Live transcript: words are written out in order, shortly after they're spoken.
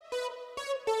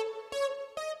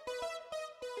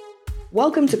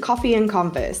Welcome to Coffee and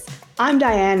Converse. I'm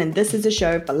Diane, and this is a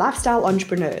show for lifestyle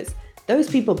entrepreneurs, those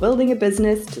people building a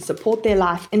business to support their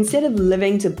life instead of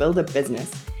living to build a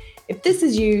business. If this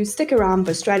is you, stick around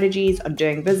for strategies on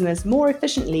doing business more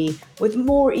efficiently, with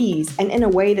more ease, and in a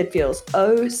way that feels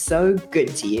oh so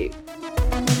good to you.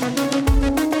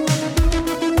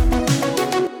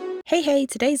 Hey,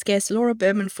 today's guest, Laura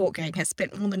Berman Fortgang, has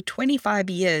spent more than 25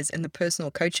 years in the personal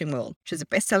coaching world. She's a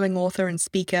best-selling author and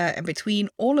speaker, and between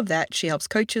all of that, she helps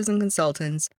coaches and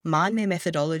consultants mine their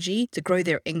methodology to grow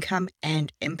their income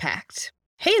and impact.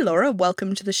 Hey, Laura,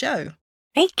 welcome to the show.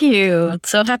 Thank you.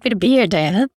 So happy to be here,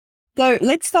 Diana. So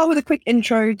let's start with a quick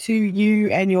intro to you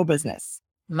and your business.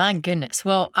 My goodness.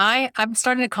 Well, I'm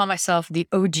starting to call myself the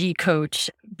OG coach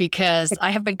because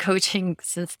I have been coaching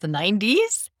since the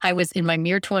 90s. I was in my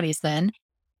mere 20s then.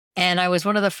 And I was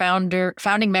one of the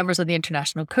founding members of the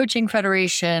International Coaching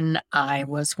Federation. I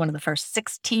was one of the first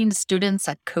 16 students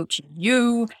at Coach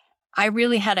U. I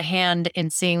really had a hand in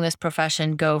seeing this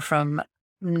profession go from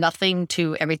nothing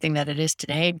to everything that it is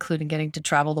today, including getting to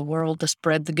travel the world to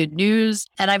spread the good news.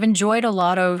 And I've enjoyed a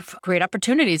lot of great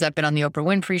opportunities. I've been on the Oprah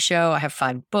Winfrey Show. I have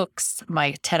 5 books.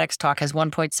 My TEDx talk has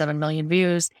 1.7 million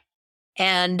views.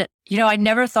 And, I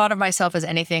never thought of myself as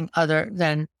anything other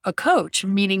than a coach,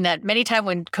 meaning that many times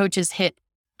when coaches hit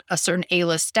a certain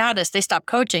A-list status, they stop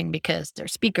coaching because they're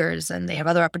speakers and they have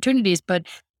other opportunities. But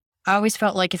I always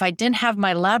felt like if I didn't have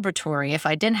my laboratory, if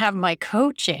I didn't have my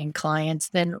coaching clients,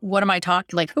 then what am I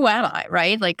talking? Like, who am I,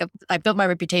 right? Like, I built my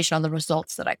reputation on the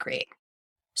results that I create.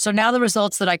 So now the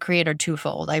results that I create are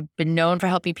twofold. I've been known for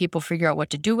helping people figure out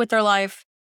what to do with their life.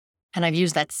 And I've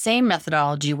used that same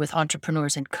methodology with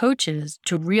entrepreneurs and coaches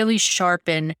to really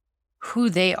sharpen who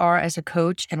they are as a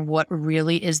coach and what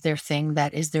really is their thing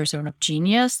that is their zone of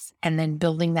genius, and then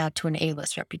building that to an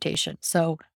A-list reputation.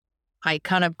 So I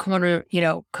kind of corner,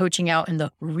 coaching out in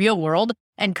the real world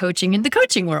and coaching in the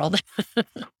coaching world.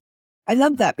 I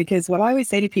love that, because what I always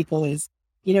say to people is,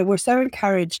 we're so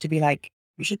encouraged to be like,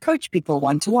 you should coach people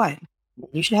one-to-one.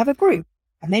 You should have a group,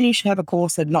 and then you should have a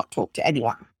course and not talk to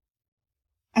anyone.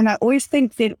 And I always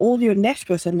think that all your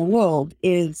network in the world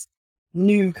is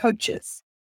new coaches,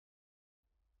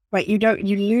 right? You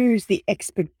lose the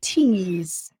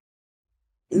expertise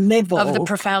level of the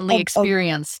profoundly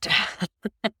experienced.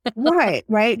 Right.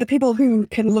 The people who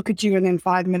can look at you and in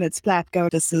 5 minutes flat go,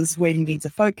 this is where you need to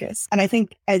focus. And I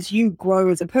think as you grow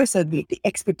as a person, the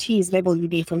expertise level you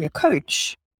need from your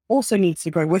coach also needs to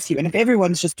grow with you. And if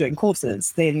everyone's just doing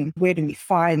courses, then where do we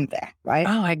find that, right?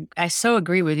 Oh, I so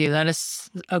agree with you. That is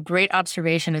a great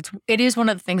observation. It is one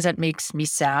of the things that makes me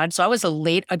sad. So I was a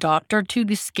late adopter to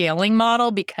the scaling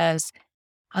model because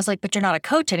I was like, but you're not a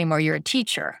coach anymore. You're a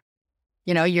teacher.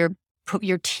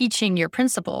 You're teaching your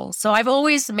principles. So I've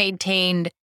always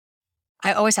maintained,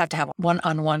 I always have to have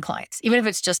one-on-one clients, even if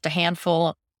it's just a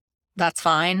handful. That's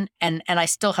fine. And I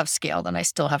still have scaled, and I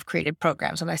still have created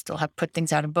programs, and I still have put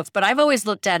things out in books. But I've always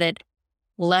looked at it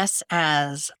less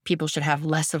as people should have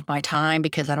less of my time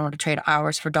because I don't want to trade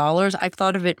hours for dollars. I've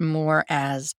thought of it more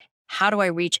as, how do I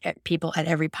reach people at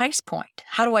every price point?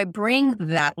 How do I bring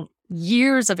that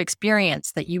years of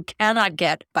experience that you cannot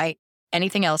get by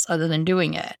anything else other than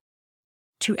doing it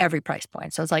to every price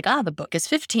point? So it's like, the book is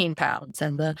 15 pounds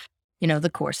and the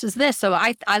course is this. So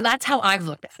I that's how I've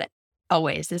looked at it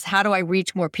always, is how do I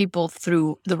reach more people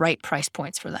through the right price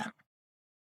points for them?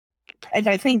 And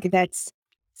I think that's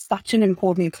such an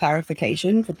important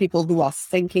clarification for people who are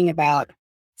thinking about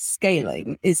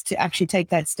scaling, is to actually take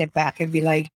that step back and be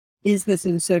like, is this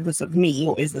in service of me,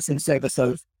 or is this in service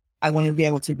of, I want to be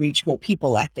able to reach more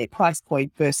people at their price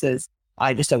point versus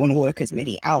I just don't want to work as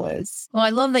many hours. Well,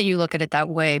 I love that you look at it that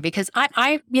way, because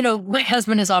I my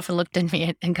husband has often looked at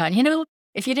me and gone,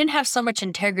 if you didn't have so much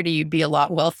integrity, you'd be a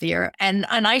lot wealthier. And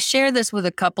I share this with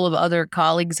a couple of other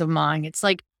colleagues of mine. It's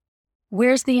like,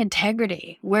 where's the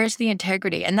integrity? Where's the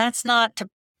integrity? And that's not to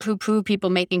poo-poo people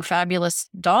making fabulous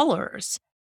dollars,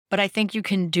 but I think you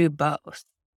can do both,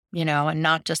 and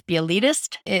not just be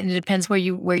elitist. It depends where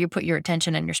you put your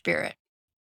attention and your spirit.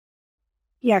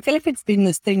 Yeah, I feel like it's been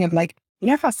this thing of like,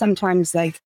 how sometimes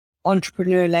like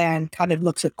entrepreneur land kind of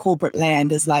looks at corporate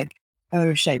land as like,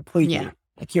 oh, shape, yeah.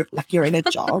 Like you're in a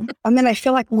job. And then I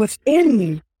feel like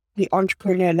within the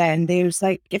entrepreneur land, there's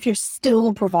like, if you're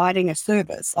still providing a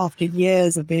service after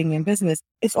years of being in business,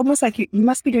 it's almost like you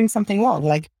must be doing something wrong.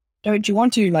 Like, don't you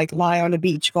want to like lie on a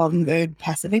beach rather than earn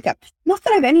passive income? Not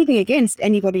that I have anything against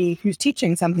anybody who's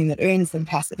teaching something that earns them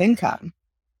passive income,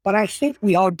 but I think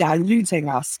we are diluting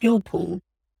our skill pool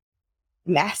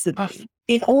massively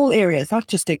in all areas, not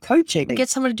just in coaching. Get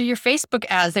someone to do your Facebook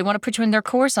ads. They want to put you in their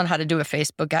course on how to do a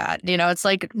Facebook ad. It's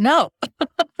like, no,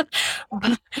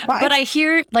 But I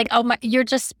hear like, you're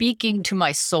just speaking to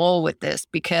my soul with this,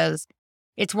 because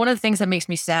it's one of the things that makes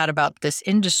me sad about this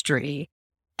industry.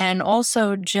 And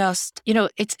also just,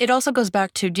 it also goes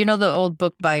back to, do you know the old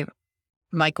book by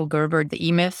Michael Gerber, The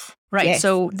E-Myth? Right. Yes.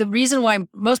 So the reason why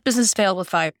most businesses fail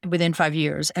within 5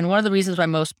 years, and one of the reasons why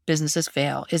most businesses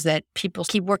fail, is that people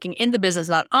keep working in the business,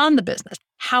 not on the business.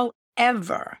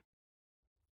 However,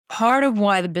 part of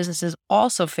why the businesses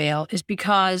also fail is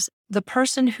because the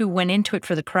person who went into it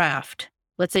for the craft,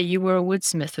 let's say you were a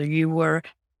woodsmith, or you were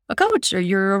a coach, or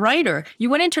you're a writer, you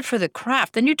went into it for the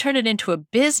craft, then you turn it into a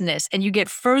business and you get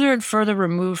further and further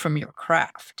removed from your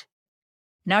craft.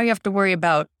 Now you have to worry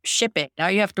about shipping. Now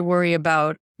you have to worry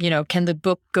about, can the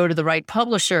book go to the right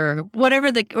publisher,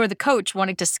 whatever, or the coach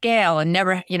wanting to scale and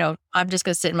never, I'm just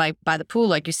going to sit by the pool,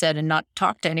 like you said, and not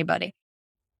talk to anybody.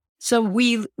 So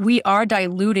we are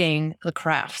diluting the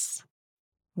crafts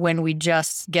when we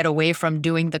just get away from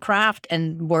doing the craft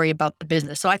and worry about the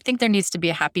business. So I think there needs to be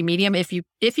a happy medium if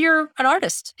you're an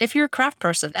artist, if you're a craft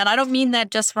person. And I don't mean that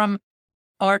just from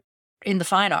art in the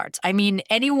fine arts. I mean,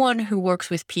 anyone who works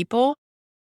with people,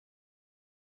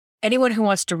 anyone who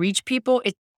wants to reach people,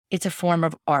 it's a form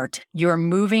of art. You're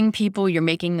moving people, you're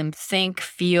making them think,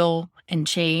 feel, and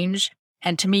change.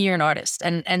 And to me, you're an artist.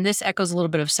 And this echoes a little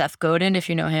bit of Seth Godin, if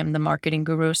you know him, the marketing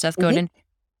guru, Seth Godin.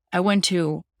 I went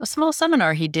to a small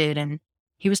seminar he did, and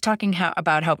he was talking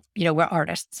about how, we're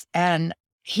artists. And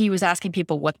he was asking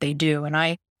people what they do. And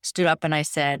I stood up and I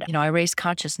said, I raise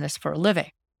consciousness for a living.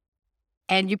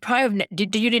 And you probably you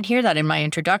didn't hear that in my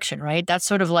introduction, right? That's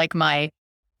sort of like my,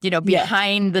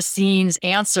 behind the scenes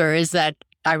answer is that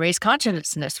I raise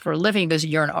consciousness for a living because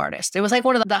you're an artist. It was like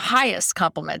one of the highest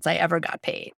compliments I ever got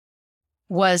paid,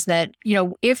 was that,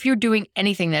 if you're doing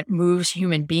anything that moves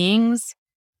human beings,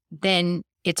 then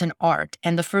it's an art.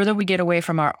 And the further we get away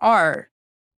from our art,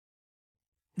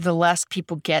 the less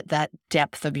people get that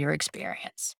depth of your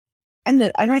experience.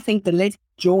 And I think the less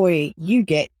joy you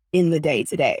get in the day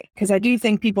to day. Because I do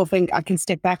think people think I can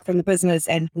step back from the business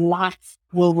and life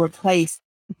will replace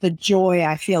the joy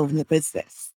I feel in the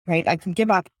business, right? I can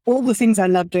give up all the things I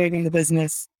love doing in the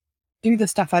business, do the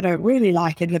stuff I don't really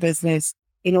like in the business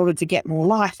in order to get more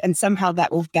life. And somehow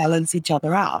that will balance each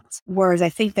other out. Whereas I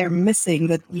think they're missing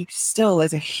that you still,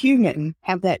 as a human,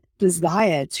 have that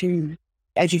desire to,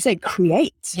 as you say,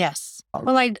 create. Yes.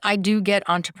 Well, I do get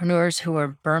entrepreneurs who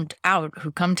are burnt out,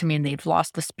 who come to me and they've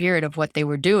lost the spirit of what they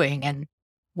were doing. And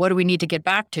what do we need to get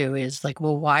back to is like,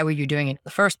 well, why were you doing it in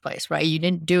the first place, right? You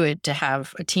didn't do it to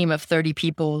have a team of 30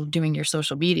 people doing your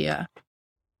social media.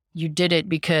 You did it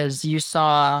because you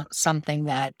saw something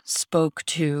that spoke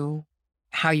to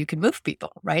how you could move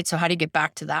people, right? So how do you get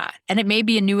back to that? And it may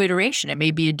be a new iteration. It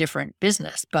may be a different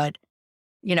business, but,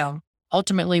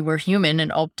 ultimately we're human,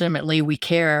 and ultimately we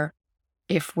care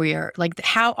if we're like,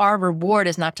 how our reward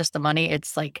is not just the money.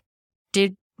 It's like,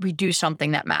 did we do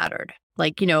something that mattered?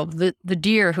 Like, the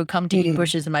deer who come to eat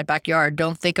bushes in my backyard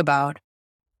don't think about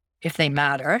if they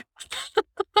matter.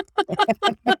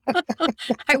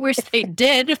 I wish they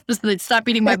did, so they'd stop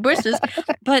eating my bushes.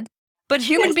 But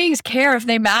human beings care if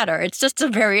they matter. It's just a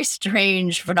very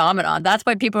strange phenomenon. That's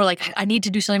why people are like, I need to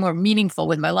do something more meaningful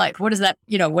with my life. What does that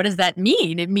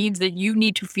mean? It means that you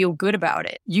need to feel good about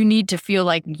it. You need to feel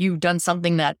like you've done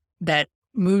something that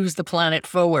moves the planet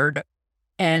forward.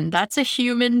 And that's a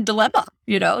human dilemma.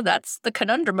 That's the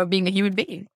conundrum of being a human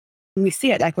being. We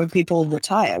see it like when people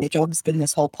retire, their job's been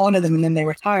this whole part of them, and then they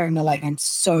retire and they're like, I'm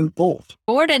so bored.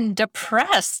 Bored and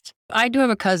depressed. I do have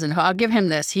a cousin who, I'll give him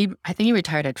this. I think he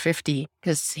retired at 50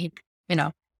 because he,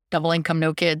 double income,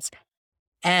 no kids,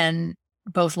 and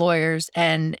both lawyers.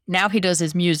 And now he does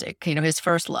his music, his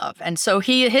first love. And so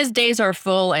his days are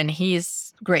full and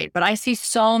he's great. But I see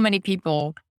so many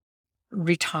people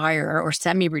retire or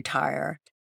semi-retire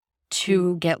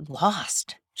to get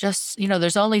lost. Just,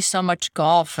 there's only so much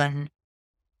golf and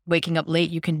waking up late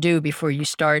you can do before you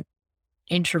start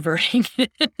introverting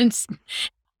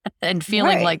and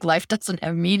feeling like life doesn't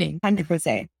have meaning.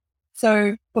 100%.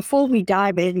 So before we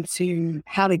dive into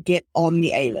how to get on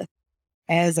the A-list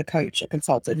as a coach, a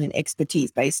consultant, an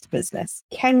expertise-based business,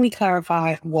 can we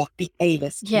clarify what the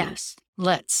A-list is? Yes,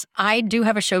 let's. I do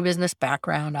have a show business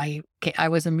background. I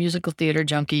was a musical theater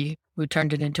junkie who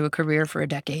turned it into a career for a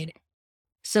decade.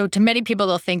 So to many people,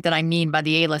 they'll think that I mean by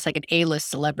the A-list, like an A-list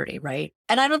celebrity, right?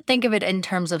 And I don't think of it in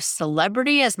terms of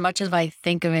celebrity as much as I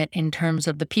think of it in terms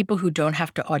of the people who don't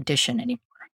have to audition anymore,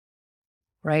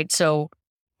 right? So,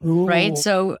 right?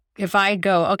 So if I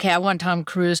go, okay, I want Tom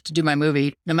Cruise to do my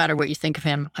movie, no matter what you think of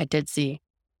him. I did see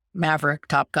Maverick,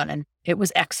 Top Gun, and it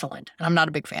was excellent. And I'm not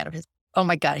a big fan of his. Oh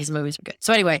my God, his movies are good.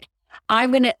 So anyway,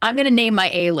 I'm gonna name my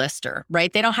A-lister,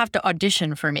 right? They don't have to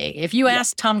audition for me. If you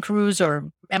ask Tom Cruise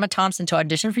or Emma Thompson to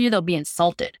audition for you, they'll be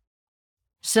insulted.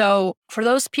 So for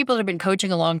those people that have been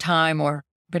coaching a long time or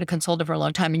been a consultant for a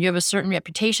long time and you have a certain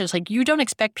reputation, it's like you don't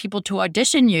expect people to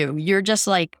audition you. You're just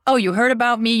like, oh, you heard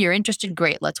about me, you're interested,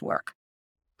 great, let's work.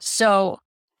 So,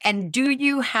 and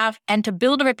to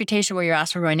build a reputation where you're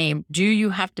asked for my name, do you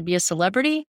have to be a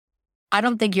celebrity? I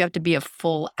don't think you have to be a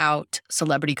full out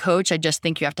celebrity coach. I just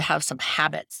think you have to have some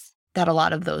habits that a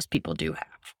lot of those people do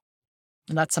have.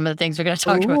 And that's some of the things we're going to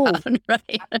talk about,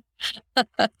 right?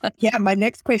 Yeah, my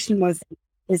next question was,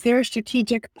 is there a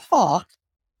strategic path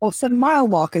or some mile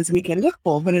markers we can look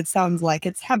for? But it sounds like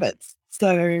it's habits.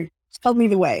 So tell me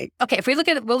the way. Okay, if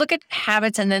we'll look at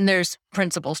habits and then there's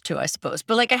principles too, I suppose.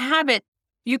 But like a habit,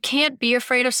 you can't be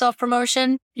afraid of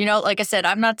self-promotion. You know, like I said,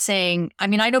 I'm not saying, I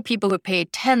mean, I know people who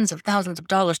paid tens of thousands of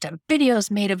dollars to have videos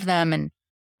made of them and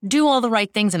do all the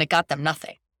right things and it got them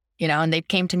nothing, you know, and they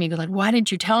came to me like, why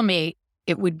didn't you tell me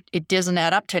it doesn't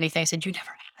add up to anything? I said, you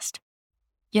never asked.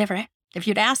 If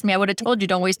you'd asked me, I would have told you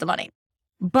don't waste the money.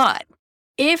 But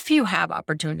if you have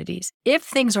opportunities, if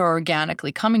things are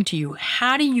organically coming to you,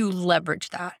 how do you leverage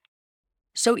that?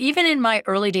 So even in my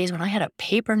early days when I had a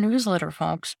paper newsletter,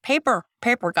 folks, paper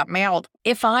got mailed.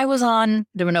 If I was on,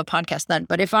 there were no podcasts then,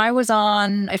 but if I was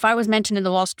mentioned in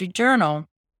the Wall Street Journal,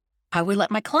 I would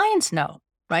let my clients know,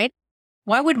 right?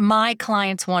 Why would my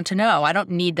clients want to know? I don't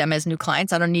need them as new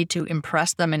clients. I don't need to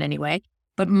impress them in any way.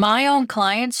 But my own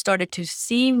clients started to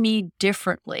see me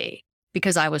differently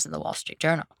because I was in the Wall Street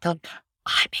Journal. They're like,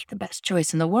 I made the best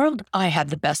choice in the world. I had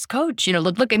the best coach. You know,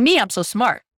 look at me. I'm so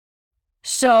smart.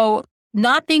 So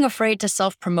not being afraid to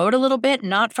self-promote a little bit,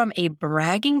 not from a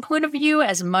bragging point of view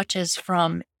as much as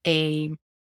from a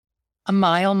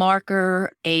mile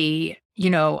marker, I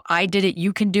did it,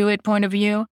 you can do it point of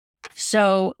view.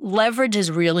 So leverage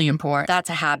is really important. That's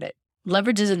a habit.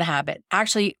 Leverage isn't a habit.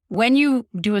 Actually, when you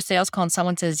do a sales call and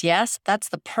someone says yes, that's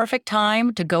the perfect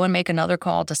time to go and make another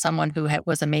call to someone who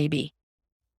was a maybe,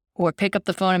 or pick up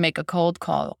the phone and make a cold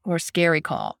call or scary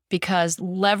call, because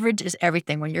leverage is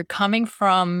everything. When you're coming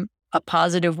from a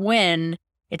positive win,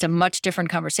 it's a much different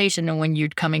conversation than when you're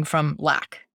coming from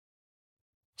lack.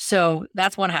 So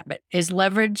that's one habit, is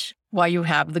leverage while you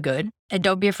have the good, and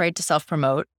don't be afraid to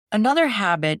self-promote. Another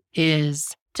habit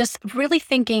is just really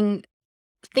thinking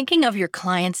of your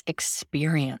client's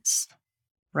experience,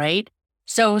 right?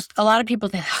 So a lot of people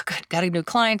think, oh, good, got a new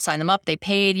client, sign them up, they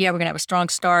paid, yeah, we're going to have a strong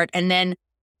start. And then,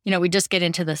 we just get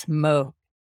into this mode.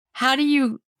 How do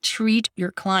you treat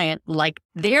your client like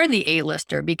they're the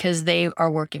A-lister because they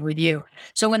are working with you?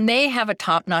 So when they have a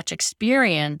top-notch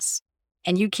experience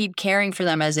and you keep caring for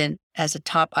them as a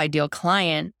top ideal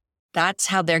client, that's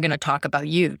how they're going to talk about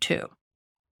you too.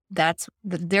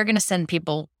 They're going to send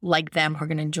people like them who are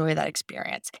going to enjoy that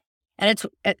experience. And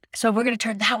so we're going to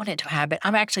turn that one into a habit.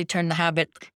 I'm actually turning the habit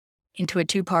into a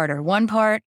two-parter. One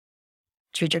part,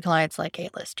 treat your clients like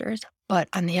A-listers. But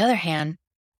on the other hand,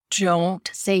 don't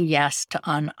say yes to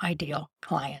unideal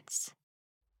clients.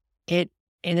 And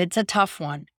it's a tough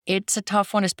one. It's a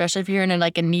tough one, especially if you're in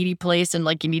a needy place and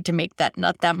you need to make that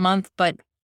nut that month. But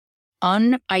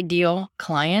unideal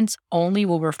clients only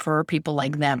will refer people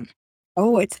like them.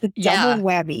 Oh, it's the double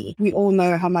whammy. We all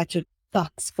know how much it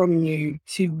sucks from you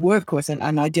to work with an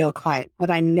unideal client, but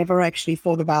I never actually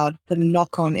thought about the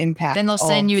knock-on impact. Then they'll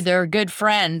send you their good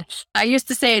friend. I used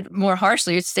to say it more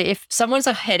harshly. I used to say, if someone's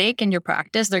a headache in your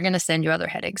practice, they're going to send you other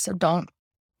headaches. So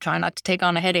try not to take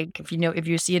on a headache. If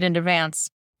you see it in advance,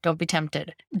 don't be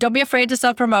tempted. Don't be afraid to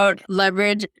self-promote,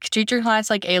 leverage, treat your clients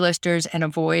like A-listers, and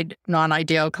avoid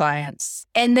non-ideal clients.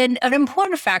 And then an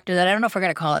important factor that I don't know if we're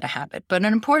going to call it a habit, but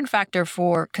an important factor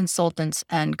for consultants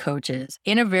and coaches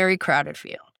in a very crowded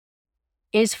field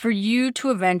is for you to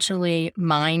eventually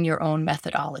mine your own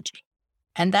methodology.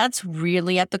 And that's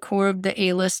really at the core of the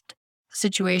A-list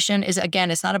situation. Is,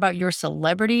 again, it's not about your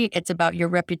celebrity, it's about your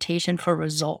reputation for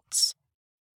results.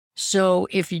 So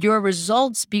if your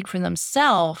results speak for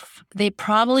themselves, they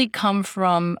probably come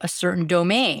from a certain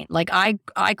domain. Like I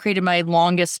created my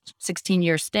longest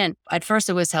 16-year stint. At first,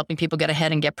 it was helping people get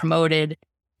ahead and get promoted.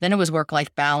 Then it was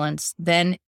work-life balance.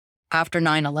 Then after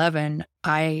 9/11,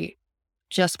 I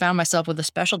just found myself with a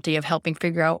specialty of helping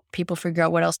people figure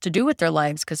out what else to do with their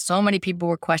lives, because so many people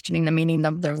were questioning the meaning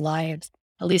of their lives,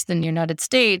 at least in the United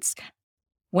States,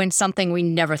 when something we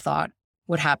never thought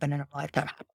would happen in our lifetime.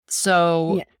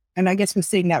 So... yeah. And I guess we're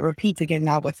seeing that repeat again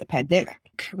now with the pandemic.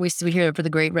 We hear for the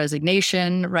Great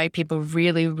Resignation, right? People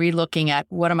really relooking at,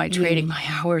 what am I trading my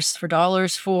hours for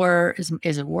dollars for?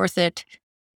 Is it worth it?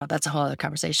 That's a whole other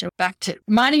conversation. Back to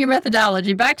minding your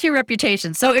methodology, back to your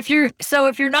reputation. So if you're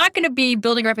not going to be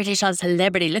building a reputation on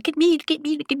celebrity, look at me, look at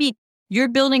me, look at me. You're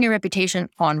building a reputation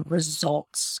on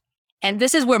results. And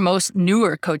this is where most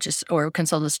newer coaches or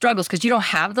consultants struggles, because you don't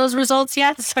have those results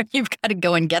yet. So you've got to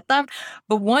go and get them.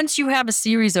 But once you have a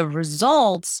series of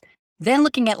results, then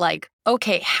looking at like,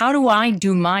 okay, how do I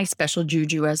do my special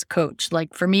juju as a coach?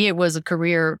 Like for me, it was a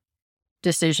career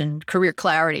decision, career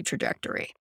clarity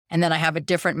trajectory. And then I have a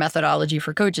different methodology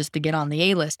for coaches to get on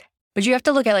the A-list. But you have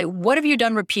to look at like, what have you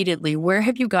done repeatedly? Where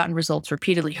have you gotten results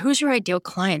repeatedly? Who's your ideal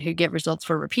client who you get results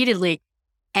for repeatedly?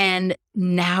 And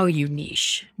now you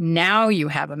niche. Now you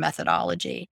have a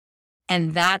methodology.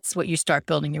 And that's what you start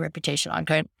building your reputation on.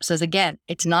 Okay? So again,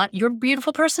 it's not your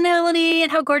beautiful personality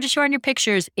and how gorgeous you are in your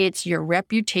pictures. It's your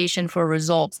reputation for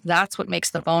results. That's what makes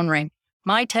the phone ring.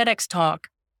 My TEDx talk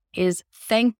is,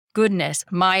 thank goodness,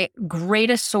 my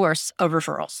greatest source of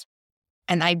referrals.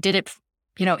 And I did it,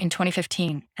 in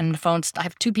 2015. And I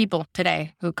have 2 people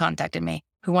today who contacted me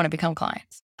who want to become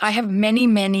clients. I have many,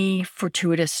 many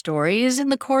fortuitous stories in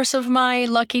the course of my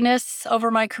luckiness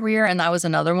over my career. And that was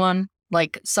another one.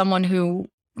 Like someone who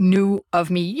knew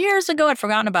of me years ago, had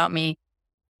forgotten about me,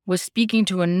 was speaking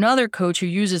to another coach who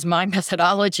uses my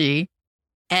methodology.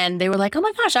 And they were like, oh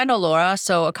my gosh, I know Laura.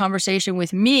 So a conversation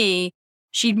with me,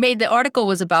 the article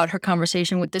was about her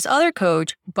conversation with this other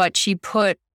coach, but she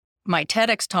put my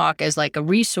TEDx talk as like a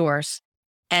resource.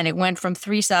 And it went from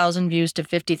 3,000 views to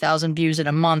 50,000 views in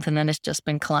a month. And then it's just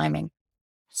been climbing.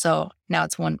 So now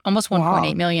it's almost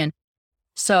 1.8 million.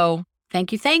 So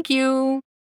thank you.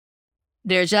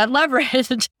 There's that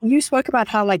leverage. You spoke about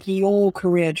how like your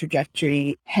career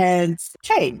trajectory has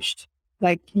changed.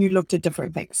 Like you looked at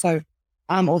different things. So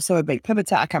I'm also a big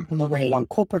pivoter. I come from a really long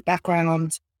corporate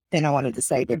background. Then I wanted to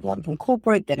save everyone from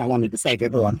corporate. Then I wanted to save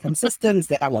everyone from systems.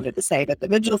 Then I wanted to save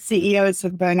individual CEOs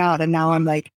from burnout. And now I'm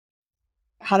like,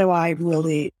 how do I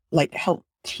really like help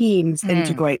teams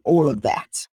integrate all of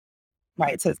that?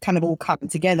 Right. So it's kind of all coming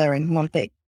together in one thing.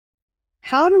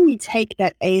 How do we take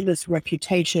that A-list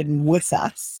reputation with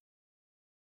us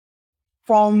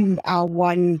from our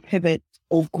one pivot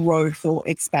or growth or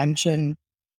expansion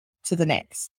to the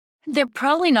next? They're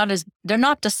probably they're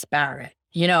not disparate.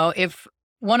 If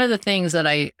one of the things that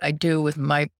I do with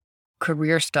my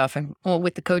career stuff and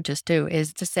with the coaches too,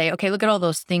 is to say, okay, look at all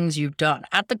those things you've done.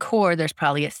 At the core, there's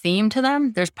probably a theme to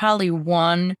them. There's probably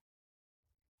one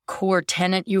core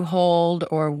tenet you hold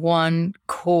or one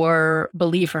core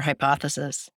belief or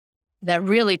hypothesis that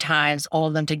really ties all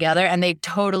of them together, and they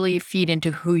totally feed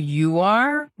into who you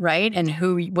are, right? And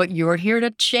what you're here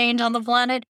to change on the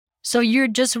planet. So you're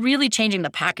just really changing the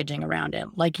packaging around it.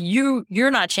 Like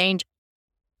you're not changing,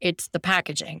 it's the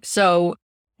packaging. So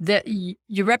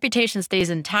your reputation stays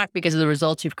intact because of the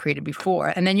results you've created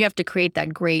before. And then you have to create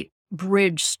that great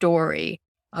bridge story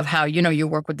of how, you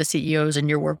work with the CEOs and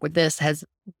your work with this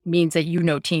means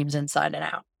that teams inside and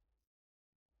out.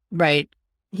 Right.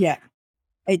 Yeah.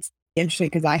 It's interesting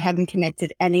because I hadn't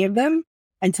connected any of them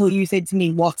until you said to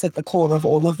me, what's at the core of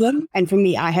all of them? And for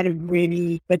me, I had a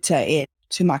really bitter end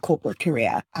to my corporate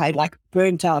career. I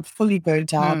fully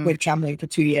burnt out, went traveling for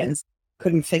 2 years,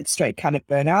 couldn't think straight, kind of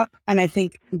burnout. And I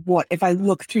think if I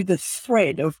look through the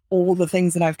thread of all the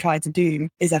things that I've tried to do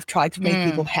is I've tried to make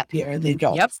people happier in their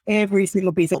jobs. Yep. Every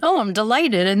single piece of. Oh, I'm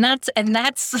delighted. And that's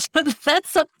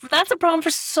a problem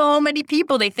for so many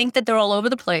people. They think that they're all over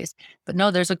the place, but no,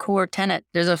 there's a core tenet.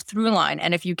 There's a through line.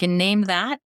 And if you can name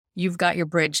that, you've got your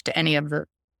bridge to any of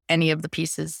the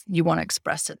pieces you want to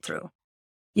express it through.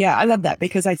 Yeah, I love that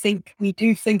because I think we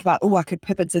do think about, I could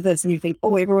pivot to this, and you think,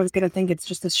 everyone's going to think it's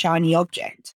just a shiny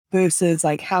object versus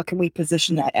like, how can we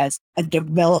position that as a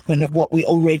development of what we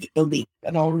already believe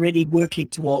and already working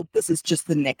toward? This is just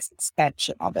the next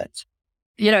expansion of it.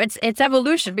 It's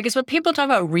evolution, because when people talk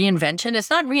about reinvention, it's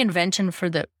not reinvention for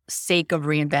the sake of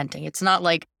reinventing. It's not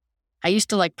like I used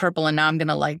to like purple and now I'm going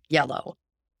to like yellow.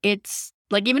 It's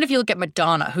like, even if you look at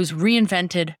Madonna, who's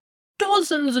reinvented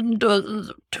dozens and dozens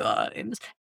of times,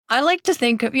 I like to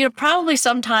think of, probably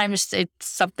sometimes it's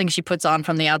something she puts on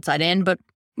from the outside in, but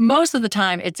most of the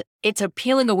time it's a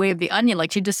peeling away of the onion.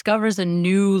 Like she discovers a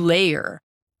new layer,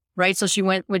 right? So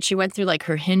when she went through like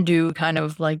her Hindu kind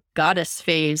of like goddess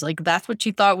phase, like that's what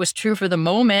she thought was true for the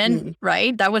moment,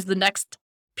 right? That was the next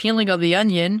peeling of the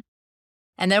onion.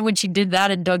 And then when she did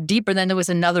that and dug deeper, then there was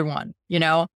another one,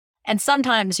 And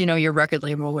sometimes, your record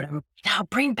label or whatever, now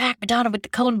bring back Madonna with the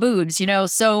cone boobs,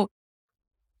 So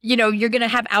you're going to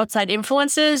have outside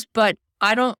influences, but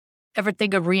I don't ever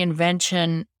think of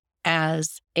reinvention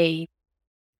as a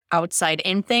outside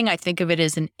in thing. I think of it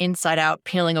as an inside out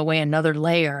peeling away another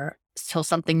layer till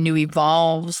something new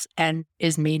evolves and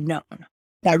is made known.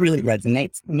 That really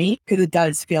resonates for me because it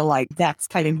does feel like that's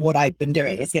kind of what I've been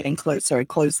doing, is getting closer and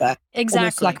closer. Exactly.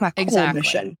 Almost like my core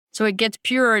mission. So it gets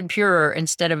purer and purer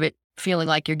instead of it feeling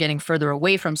like you're getting further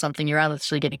away from something. You're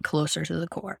actually getting closer to the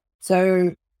core.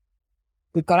 So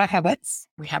we've got our habits.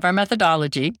 We have our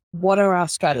methodology. What are our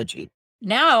strategies?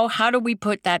 Now, how do we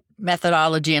put that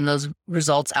methodology and those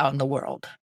results out in the world?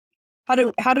 How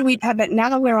do we have it? Now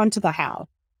that we're onto the how.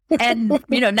 And,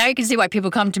 now you can see why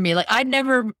people come to me. Like,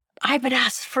 I've been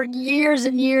asked for years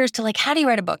and years to like, how do you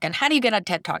write a book? And how do you get on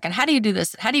TED Talk? And how do you do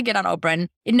this? How do you get on Oprah? And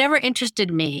it never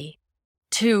interested me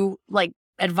to like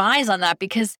advise on that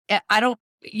because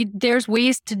there's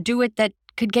ways to do it that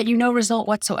could get you no result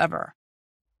whatsoever.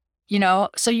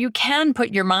 So you can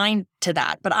put your mind to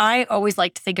that. But I always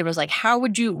like to think of it as like,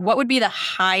 what would be the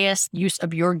highest use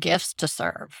of your gifts to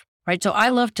serve? Right. So I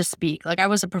love to speak. Like I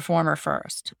was a performer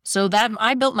first. So that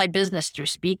I built my business through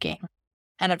speaking,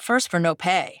 and at first for no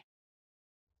pay.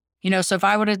 So if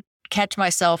I were to catch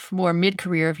myself more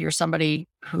mid-career, if you're somebody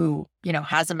who,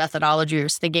 has a methodology or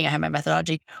is thinking I have my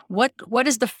methodology, what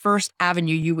is the first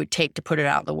avenue you would take to put it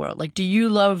out in the world? Like, do you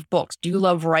love books? Do you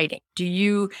love writing? Do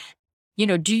you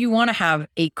want to have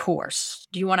a course?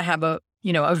 Do you want to have a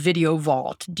video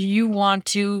vault? Do you want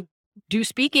to do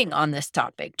speaking on this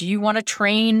topic? Do you want to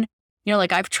train,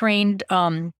 like I've trained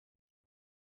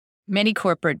many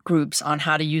corporate groups on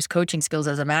how to use coaching skills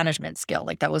as a management skill.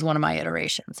 Like that was one of my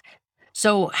iterations.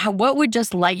 So what would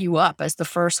just light you up as the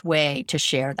first way to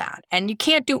share that? And you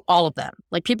can't do all of them.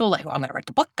 Like people are like, well, I'm going to write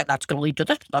the book and that's going to lead to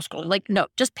this. That's going to like, no,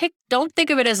 just don't think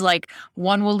of it as like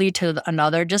one will lead to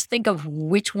another. Just think of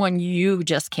which one you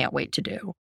just can't wait to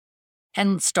do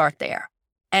and start there.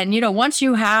 And, once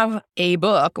you have a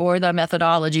book or the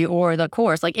methodology or the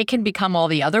course, like it can become all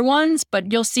the other ones, but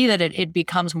you'll see that it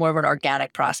becomes more of an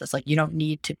organic process. Like you don't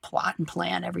need to plot and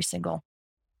plan every single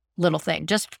little thing.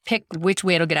 Just pick which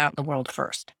way it'll get out in the world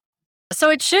first. So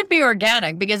it should be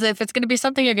organic because if it's going to be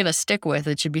something you're going to stick with,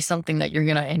 it should be something that you're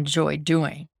going to enjoy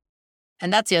doing.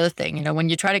 And that's the other thing, when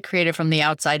you try to create it from the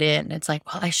outside in, it's like,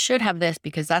 well, I should have this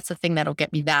because that's the thing that'll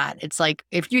get me that. It's like,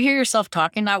 if you hear yourself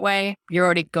talking that way, you're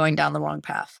already going down the wrong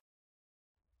path.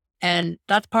 And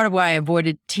that's part of why I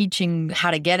avoided teaching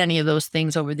how to get any of those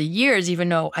things over the years, even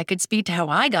though I could speak to how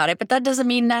I got it, but that doesn't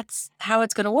mean that's how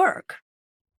it's going to work.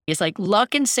 It's like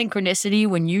luck and synchronicity.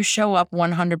 When you show up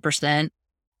 100%,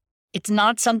 it's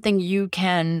not something you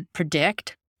can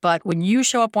predict. But when you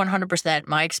show up 100%,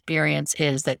 my experience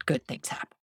is that good things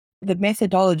happen. The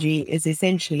methodology is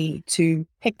essentially to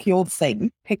pick your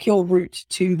thing, pick your route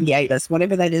to the A-list,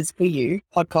 whatever that is for you,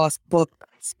 podcast, book,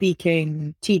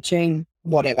 speaking, teaching,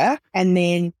 whatever, and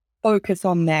then focus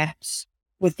on that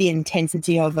with the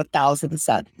intensity of 1,000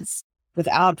 suns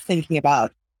without thinking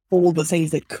about all the things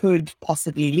that could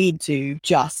possibly lead to.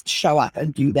 Just show up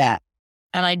and do that.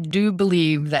 And I do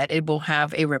believe that it will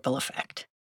have a ripple effect.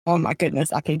 Oh my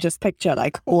goodness, I can just picture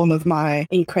like all of my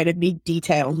incredibly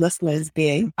detailed listeners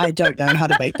being, I don't know how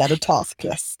to make that a task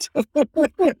list.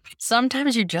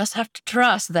 Sometimes you just have to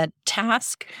trust that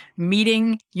task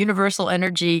meeting universal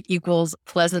energy equals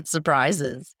pleasant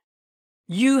surprises.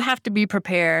 You have to be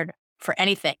prepared for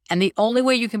anything. And the only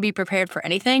way you can be prepared for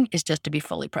anything is just to be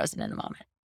fully present in the moment.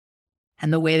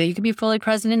 And the way that you can be fully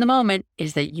present in the moment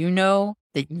is that you know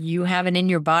that you have it in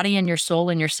your body and your soul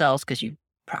and your cells because you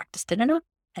practiced it enough.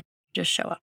 Just show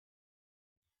up.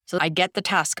 So I get the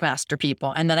taskmaster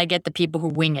people, and then I get the people who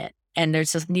wing it. And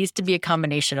there's just needs to be a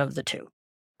combination of the two.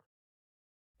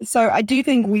 So I do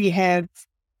think we have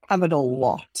covered a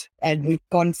lot and we've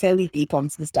gone fairly deep on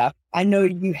some stuff. I know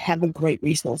you have a great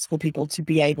resource for people to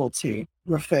be able to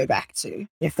refer back to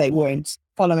if they weren't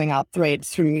following our thread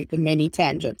through the many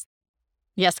tangents.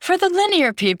 Yes, for the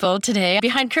linear people today,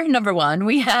 behind curtain number 1,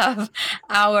 we have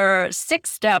our 6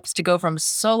 steps to go from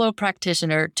solo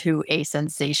practitioner to a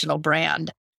sensational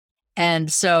brand.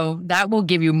 And so that will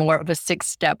give you more of a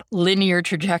 6-step linear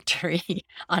trajectory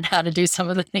on how to do some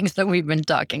of the things that we've been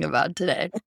talking about today.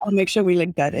 I'll make sure we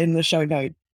link that in the show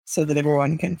notes so that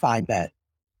everyone can find that.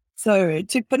 So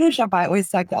to finish up, I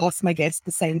always like to ask my guests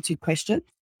the same 2 questions.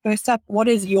 First up, what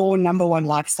is your number 1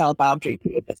 lifestyle boundary for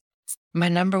your business? My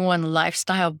number 1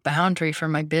 lifestyle boundary for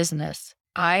my business.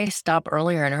 I stop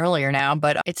earlier and earlier now,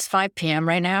 but it's 5 p.m.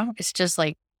 right now. It's just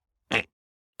like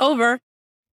over.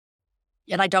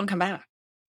 And I don't come back.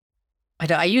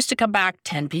 I used to come back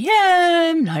 10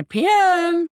 p.m., 9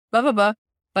 p.m., blah, blah, blah.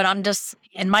 But I'm just,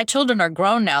 and my children are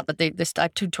grown now, but I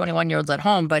have 2 21-year-olds at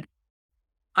home, but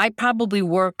I probably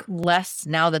work less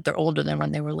now that they're older than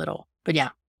when they were little. But yeah,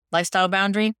 lifestyle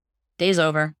boundary, day's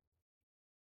over.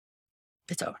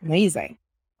 It's over. Amazing.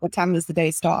 What time does the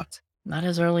day start? Not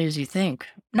as early as you think.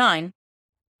 9.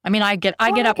 I mean, I get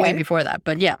up way before that,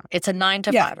 but yeah, it's a 9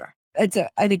 to 5-er.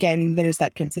 And again, there's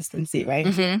that consistency, right?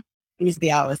 Mm-hmm. These are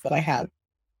the hours that I have.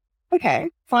 Okay,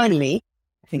 finally,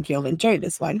 I think you'll enjoy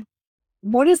this one.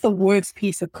 What is the worst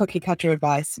piece of cookie cutter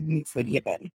advice you've been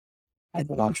given as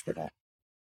an entrepreneur?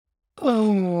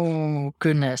 Oh,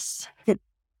 goodness.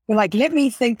 Like, let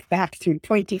me think back through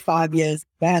 25 years of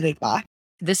bad advice.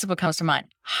 This is what comes to mind.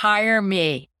 Hire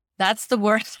me. That's the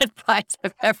worst advice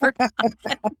I've ever gotten.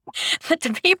 But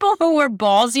the people who were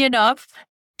ballsy enough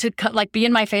to be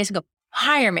in my face and go,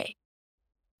 hire me.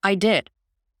 I did.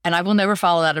 And I will never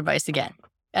follow that advice again.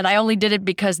 And I only did it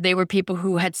because they were people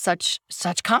who had such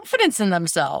confidence in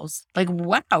themselves. Like,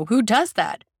 wow, who does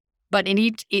that? But I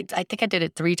think I did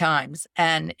it 3 times,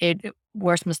 and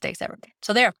worst mistakes ever made.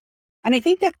 So there. And I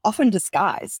think that's often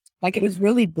disguised. Like, it was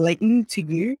really blatant to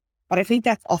you, but I think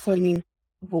that's often,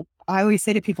 well, I always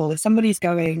say to people, if somebody's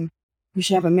going, you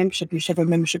should have a membership, you should have a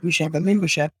membership, you should have a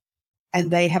membership,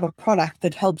 and they have a product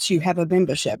that helps you have a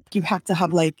membership, you have to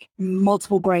have like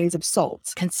multiple grains of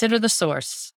salt. Consider the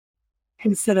source.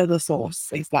 Consider the source,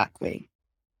 exactly.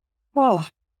 Well,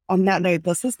 on that note,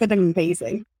 this has been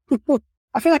amazing.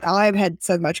 I feel like I've had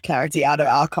so much clarity out of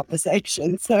our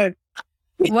conversation. So,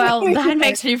 well, that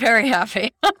makes me very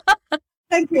happy.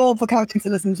 Thank you all for coming to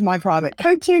listen to my private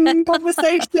coaching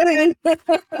conversation.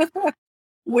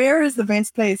 Where is the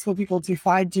best place for people to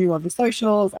find you on the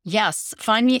socials? Yes,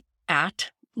 find me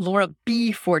at Laura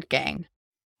B. Fortgang.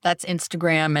 That's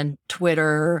Instagram and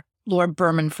Twitter. Laura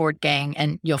Berman Fortgang,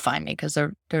 and you'll find me because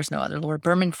there's no other Laura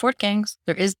Berman Fortgangs.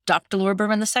 There is Dr. Laura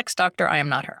Berman, the sex doctor. I am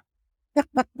not her.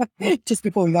 Just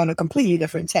before we go on a completely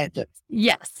different tangent.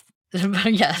 Yes.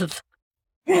 Yes.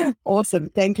 Awesome.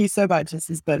 Thank you so much. This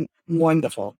has been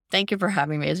wonderful. Thank you for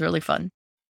having me. It's really fun.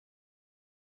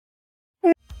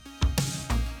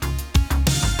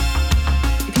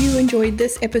 If you enjoyed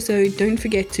this episode, don't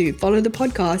forget to follow the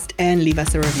podcast and leave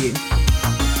us a review.